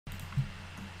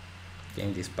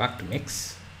change this back to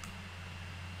mix,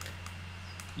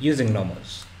 using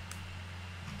normals.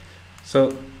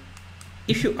 So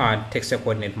if you add texture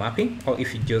coordinate mapping, or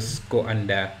if you just go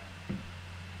under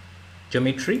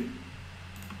geometry,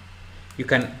 you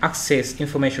can access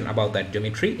information about that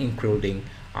geometry, including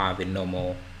the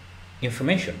normal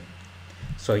information.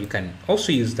 So you can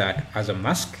also use that as a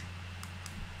mask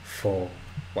for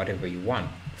whatever you want,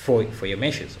 for your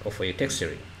meshes or for your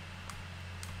texturing.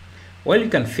 Well, you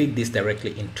can feed this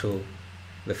directly into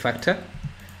the factor.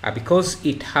 Because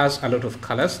it has a lot of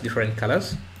colors, different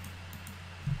colors,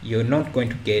 you're not going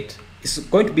to get, it's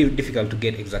going to be difficult to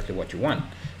get exactly what you want.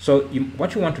 So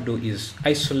what you want to do is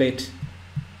isolate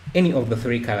any of the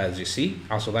 3 colors you see,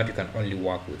 so that you can only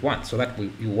work with one, so that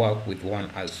you work with one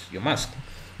as your mask.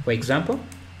 For example,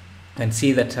 you can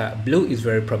see that blue is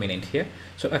very prominent here,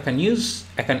 so I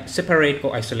can separate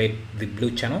or isolate the blue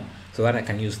channel so that I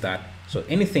can use that. So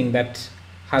anything that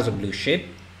has a blue shade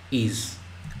is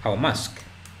our mask,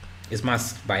 is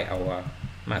masked by our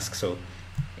mask. So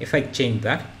if I change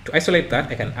that, to isolate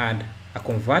that, I can add a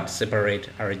convert separate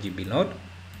RGB node.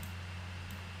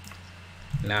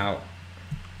 Now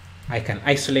I can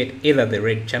isolate either the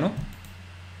red channel,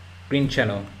 green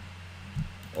channel,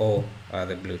 or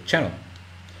the blue channel.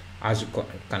 As you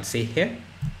can see here,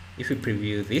 if you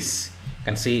preview this, you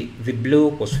can see the blue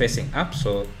was facing up.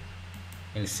 So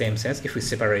in the same sense, if we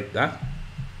separate that,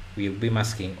 we'll be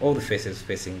masking all the faces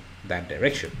facing that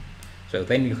direction. So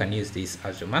then you can use this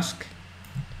as your mask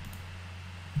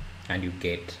and you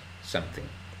get something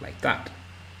like that.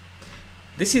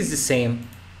 This is the same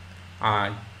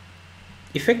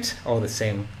effect, or the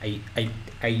same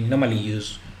I normally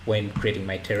use when creating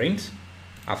my terrains.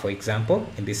 For example,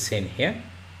 in this scene here,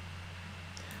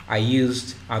 I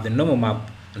used the normal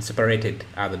map and separated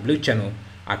the blue channel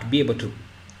to be able to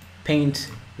paint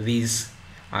these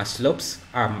slopes,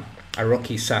 a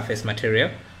rocky surface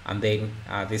material, and then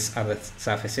these other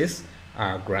surfaces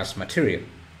are grass material.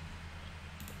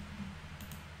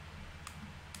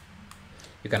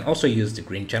 You can also use the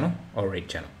green channel or red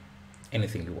channel,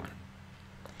 anything you want.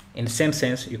 In the same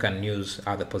sense, you can use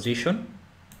the position.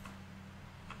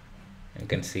 You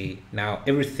can see now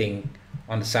everything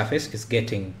on the surface is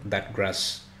getting that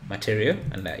grass material,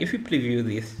 and if you preview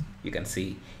this, you can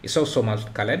see it's also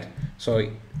multicolored.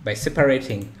 So by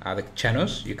separating the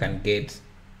channels, you can get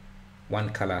one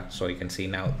color. So you can see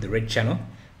now the red channel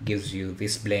gives you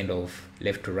this blend of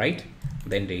left to right,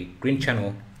 then the green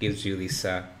channel gives you this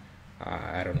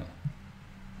I don't know,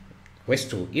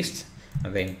 west to east,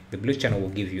 and then the blue channel will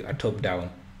give you a top-down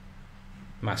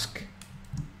mask,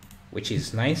 which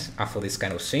is nice for this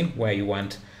kind of scene where you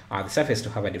want the surface to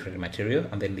have a different material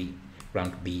and then the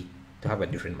ground to have a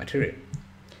different material.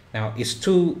 Now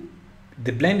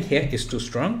the blend here is too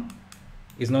strong.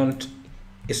 It's not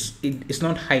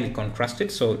highly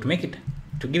contrasted. So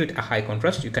to give it a high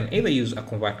contrast, you can either use a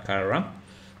convert color ramp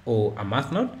or a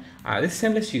math node. This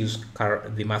time let's use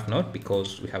the math node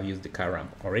because we have used the color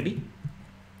ramp already.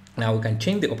 Now we can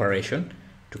change the operation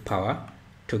to power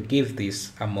to give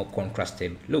this a more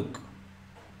contrasted look.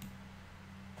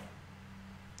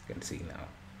 You can see now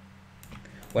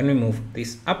when we move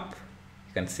this up,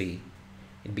 you can see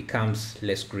it becomes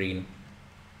less green,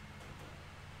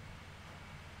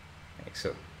 like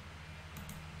so,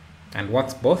 and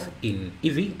works both in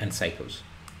Eevee and Cycles.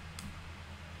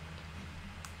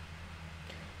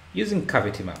 Using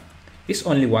cavity map, this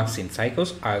only works in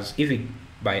Cycles, as Eevee,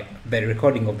 by the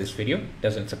recording of this video,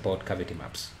 doesn't support cavity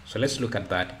maps. So let's look at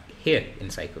that here in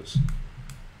Cycles.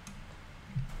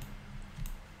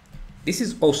 This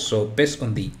is also based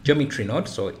on the geometry node.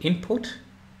 So input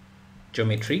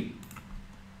geometry.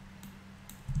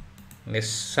 Let's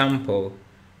sample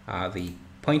the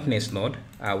pointness node,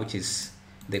 which is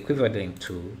the equivalent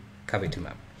to cavity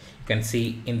map. You can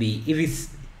see in the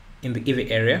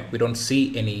Eevee area, we don't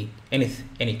see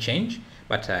any change,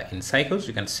 but in Cycles,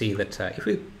 you can see that if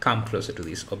we come closer to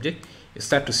this object, you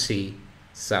start to see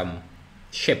some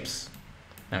shapes.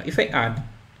 Now, if I add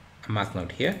a math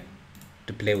node here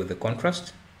to play with the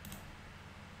contrast,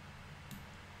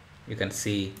 you can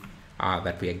see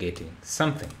that we are getting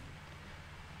something.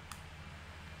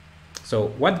 So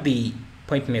what the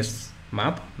pointness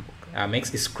map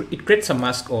makes is it creates a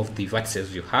mask of the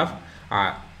vertices you have.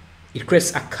 It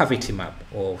creates a cavity map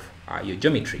of your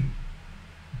geometry.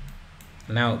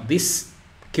 Now this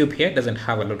cube here doesn't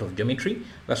have a lot of geometry.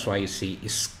 That's why you see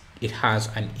it has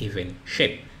an even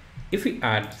shape. If we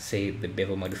add, say, the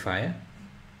bevel modifier,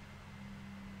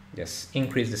 just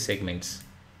increase the segments,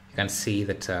 you can see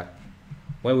that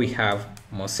where we have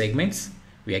more segments,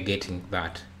 we are getting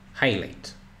that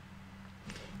highlight.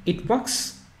 It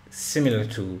works similar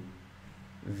to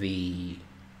the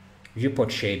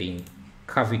viewport shading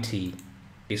cavity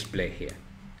display here.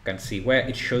 You can see where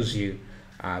it shows you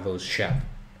those sharp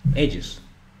edges.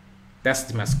 That's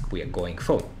the mask we are going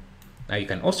for. Now you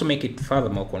can also make it further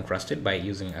more contrasted by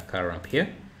using a color ramp here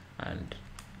and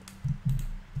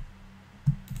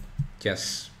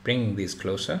just bringing this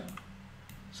closer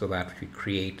so that we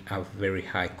create a very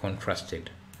high contrasted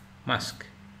mask.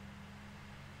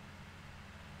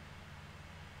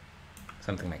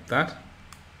 Something like that.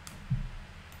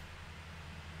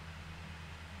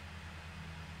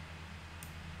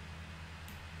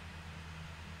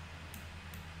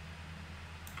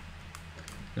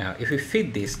 Now if we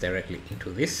feed this directly into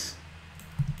this,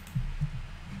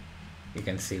 you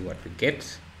can see what we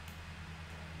get.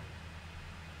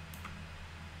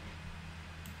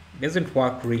 It doesn't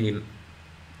work really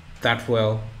that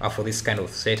well for this kind of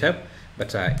setup,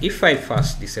 but if I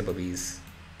first disable these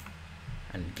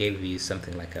and gave you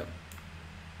something like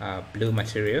a blue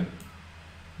material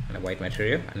and a white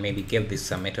material and maybe give this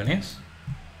some metalness,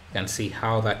 you can see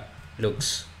how that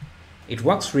looks. It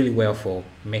works really well for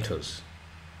metals.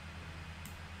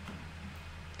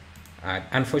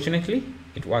 Unfortunately,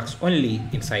 it works only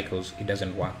in cycles, it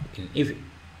doesn't work in EV.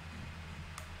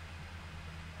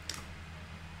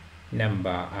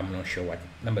 Number, I'm not sure what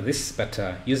number this, but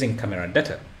using camera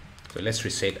data. So let's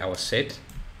reset our set,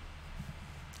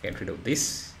 get rid of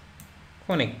this,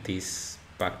 connect this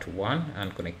back to 1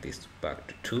 and connect this back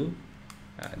to 2,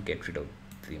 get rid of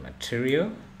the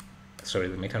material, sorry,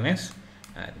 the metalness,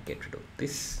 and get rid of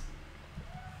this.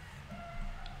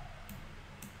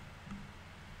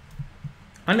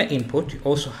 Under input, you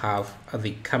also have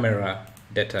the camera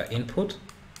data input,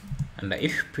 and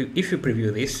if you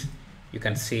preview this, you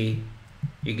can see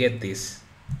you get this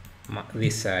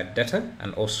data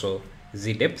and also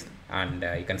z depth, and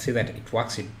you can see that it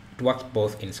works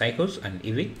both in cycles and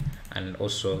EV, and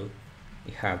also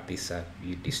you have this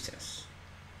view distance.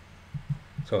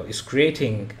 So it's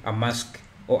creating a mask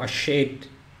or a shade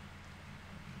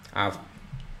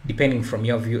depending from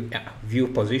your view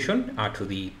position to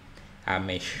the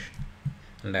mesh,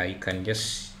 and you can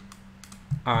just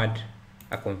add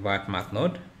a convert mask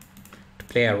node to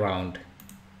play around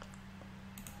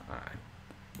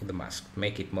with the mask,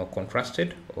 make it more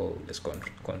contrasted or less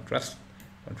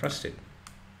contrasted.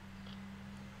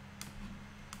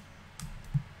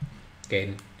 Again,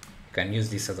 you can use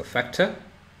this as a factor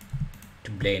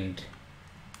to blend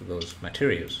those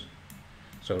materials.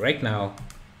 So right now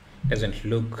it doesn't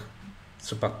look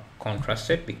super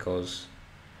contrasted because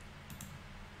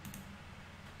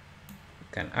you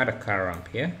can add a color ramp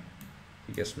here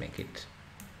to just make it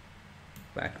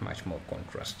that much more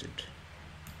contrasted.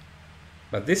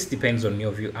 But this depends on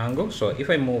your view angle. So if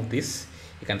I move this,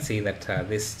 you can see that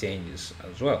this changes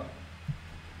as well.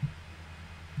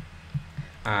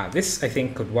 This I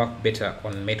think could work better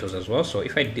on metals as well. So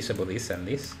if I disable this and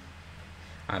this,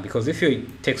 because if you're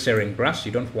texturing brush,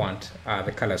 you don't want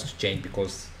the colors to change,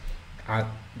 because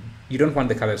you don't want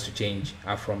the colors to change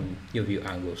from your view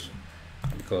angles,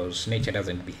 because nature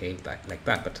doesn't behave like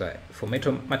that. But for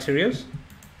metal materials,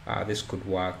 this could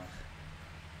work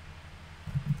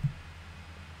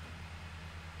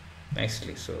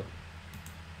nicely. So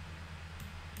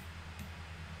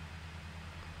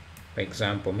for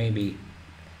example, maybe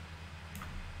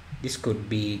this could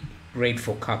be great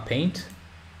for car paint.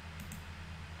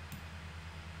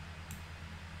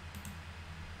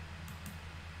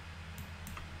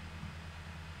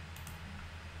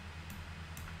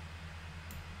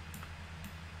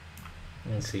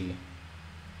 Let's see.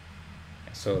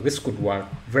 So this could work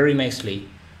very nicely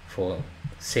for,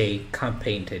 say, car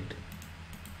painted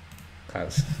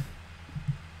cars.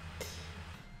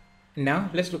 Now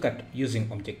let's look at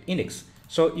using object index.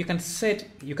 So you can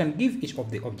give each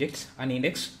of the objects an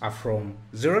index from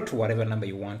 0 to whatever number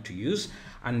you want to use,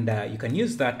 and you can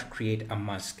use that to create a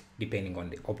mask depending on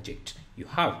the object you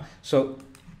have. So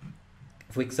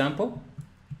for example,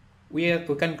 we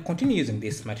can continue using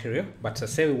this material, but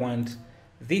say we want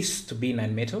this to be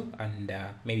non-metal and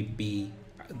maybe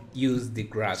use the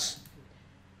grass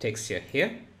texture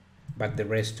here, but the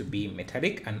rest to be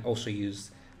metallic, and also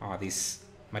use this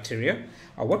material.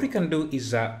 What we can do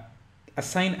is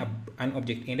assign an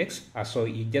object index. So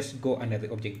you just go under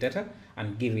the object data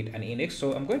and give it an index.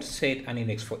 So I'm going to set an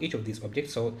index for each of these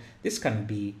objects. So this can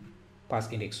be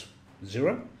pass index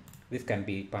 0, this can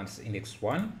be pass index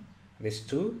 1, this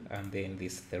 2, and then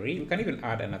this 3. We can even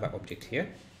add another object here.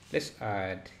 Let's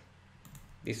add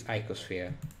this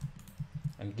icosphere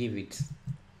and give it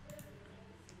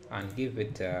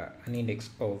an index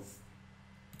of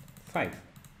 5.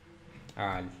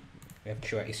 Make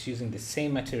sure it's using the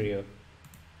same material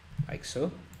like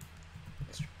so.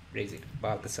 Let's raise it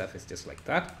above the surface just like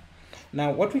that.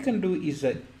 Now what we can do is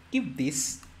give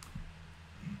this,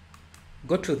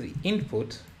 go to the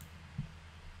input,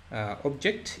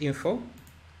 object info.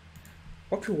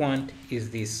 What we want is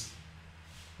this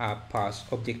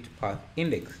path, object path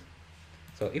index.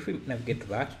 So if we navigate to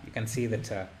that, you can see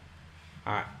that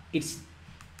it's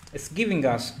giving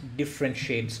us different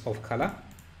shades of color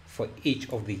for each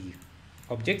of the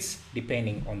objects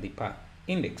depending on the path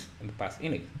index and the path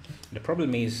index. The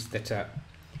problem is that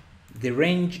the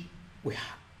range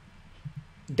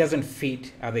doesn't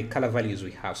fit the color values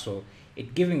we have, so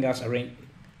it giving us a range.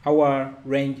 Our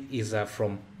range is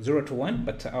from 0 to 1,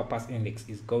 but our path index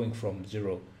is going from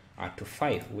 0 to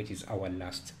 5, which is our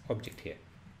last object here.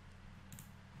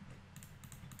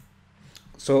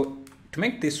 So to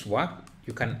make this work,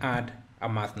 you can add a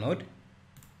math node,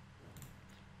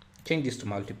 change this to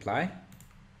multiply,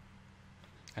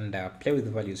 and play with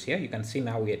the values here. You can see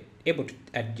now we are able to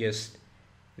adjust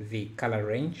the color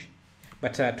range,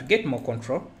 but to get more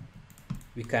control,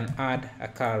 we can add a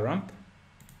color ramp.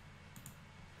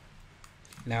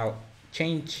 Now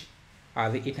change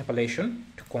the interpolation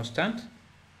to constant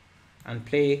and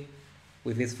play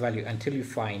with this value until you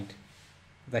find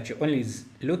that you're only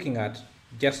looking at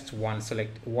just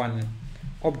select one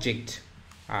object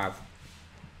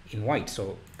in white.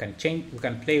 So we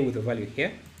can play with the value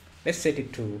here. Let's set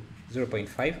it to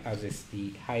 0.5 as is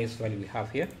the highest value we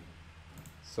have here.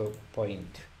 So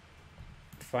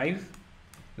 0.5.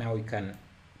 Now we can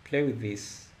play with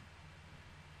this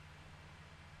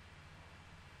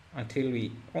until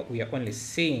we are only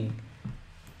seeing.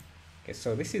 Okay,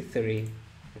 so this is 3.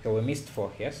 Okay, we missed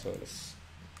 4 here, so let's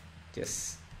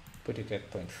just put it at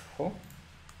 0.4.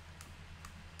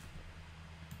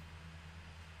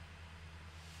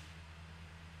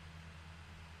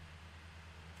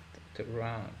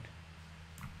 Around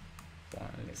 1,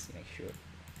 let's make sure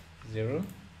 0,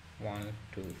 1,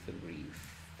 2, 3,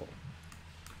 4.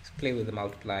 Let's play with the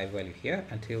multiply value here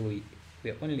until we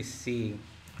are only seeing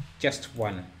just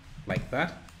one like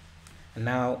that. And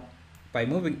now by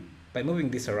moving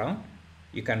this around,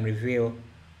 you can reveal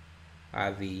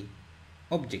the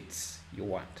objects you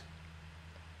want.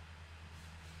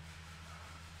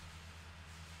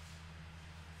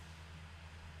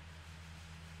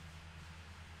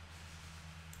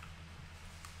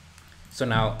 So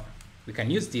now we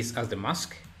can use this as the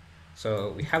mask.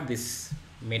 So we have this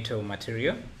metal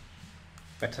material,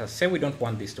 but say we don't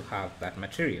want this to have that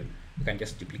material. We can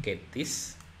just duplicate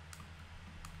this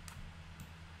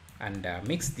and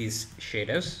mix these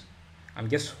shaders. I'm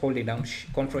just holding down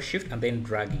Ctrl Shift and then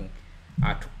dragging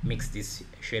to mix these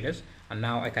shaders, and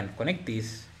now I can connect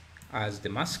this as the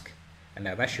mask, and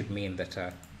that should mean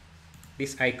that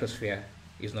this icosphere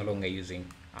is no longer using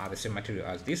the same material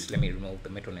as this. Let me remove the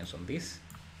metalness on this,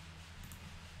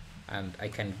 and I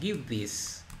can give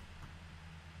this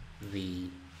the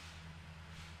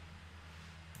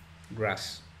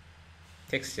grass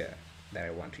texture that I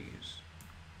want to use,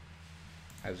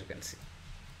 as you can see.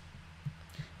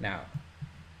 Now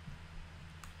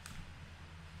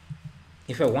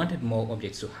if I wanted more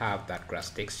objects to have that grass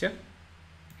texture,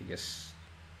 you just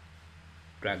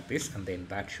drag this, and then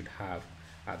that should have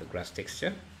the grass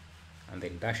texture, and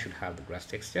then that should have the grass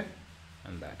texture,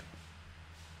 and that.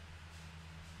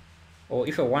 Or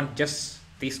if I want just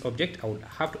this object, I would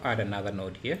have to add another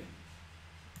node here,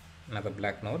 another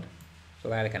black node, so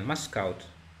that I can mask out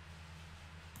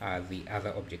the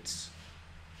other objects.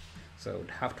 So I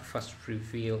would have to first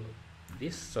reveal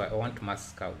this, so I want to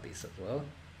mask out this as well.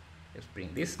 Let's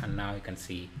bring this, and now you can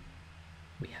see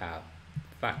we have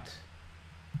that.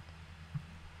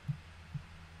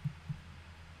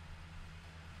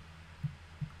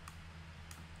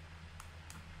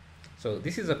 So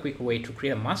this is a quick way to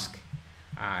create a mask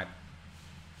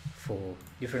for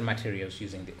different materials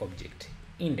using the object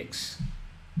index.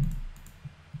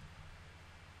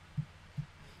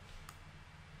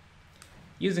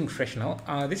 Using Freshnel,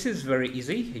 this is very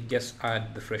easy. You just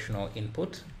add the Freshnel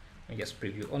input and just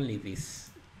preview only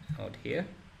this node here,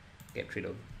 get rid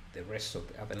of the rest of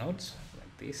the other nodes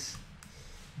like this.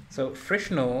 So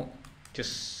Freshnel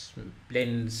just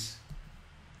blends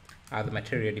the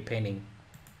material depending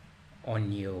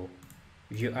on your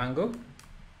view angle.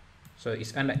 So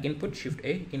it's under input, Shift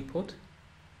A, input,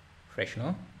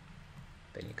 Freshnel.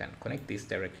 Then you can connect this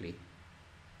directly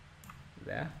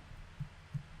there.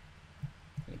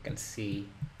 You can see,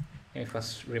 let me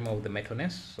first remove the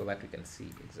metalness so that we can see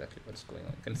exactly what's going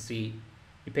on. You can see,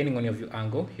 depending on your view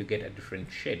angle, you get a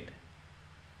different shade.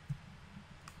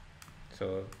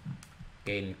 So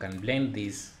again, you can blend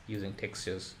these using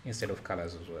textures instead of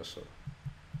colors as well. So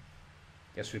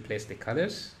just replace the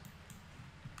colors.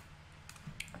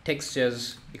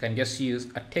 Textures, you can just use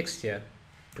a texture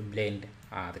to blend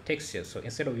the textures. So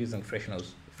instead of using freshener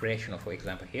for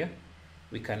example here,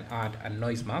 we can add a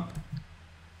noise map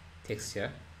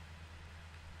texture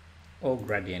or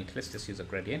gradient. Let's just use a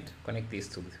gradient, connect these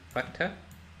to the factor,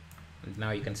 and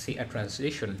now you can see a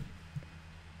transition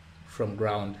from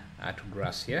ground to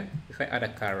grass here. If I add a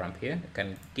car ramp here, I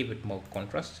can give it more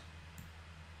contrast.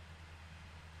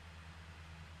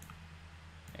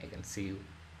 You can see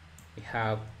we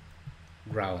have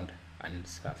ground and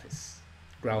surface,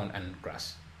 ground and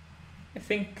grass. I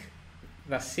think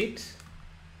that's it.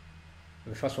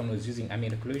 The first one was using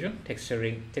ambient occlusion,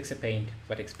 texturing, texture paint,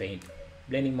 vertex paint,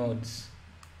 blending modes,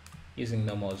 using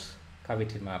normals,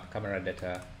 cavity map, camera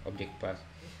data, object path,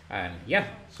 and yeah.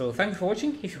 So thank you for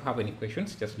watching. If you have any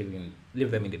questions, just leave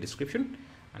them in the description,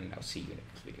 and I'll see you in the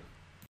next video.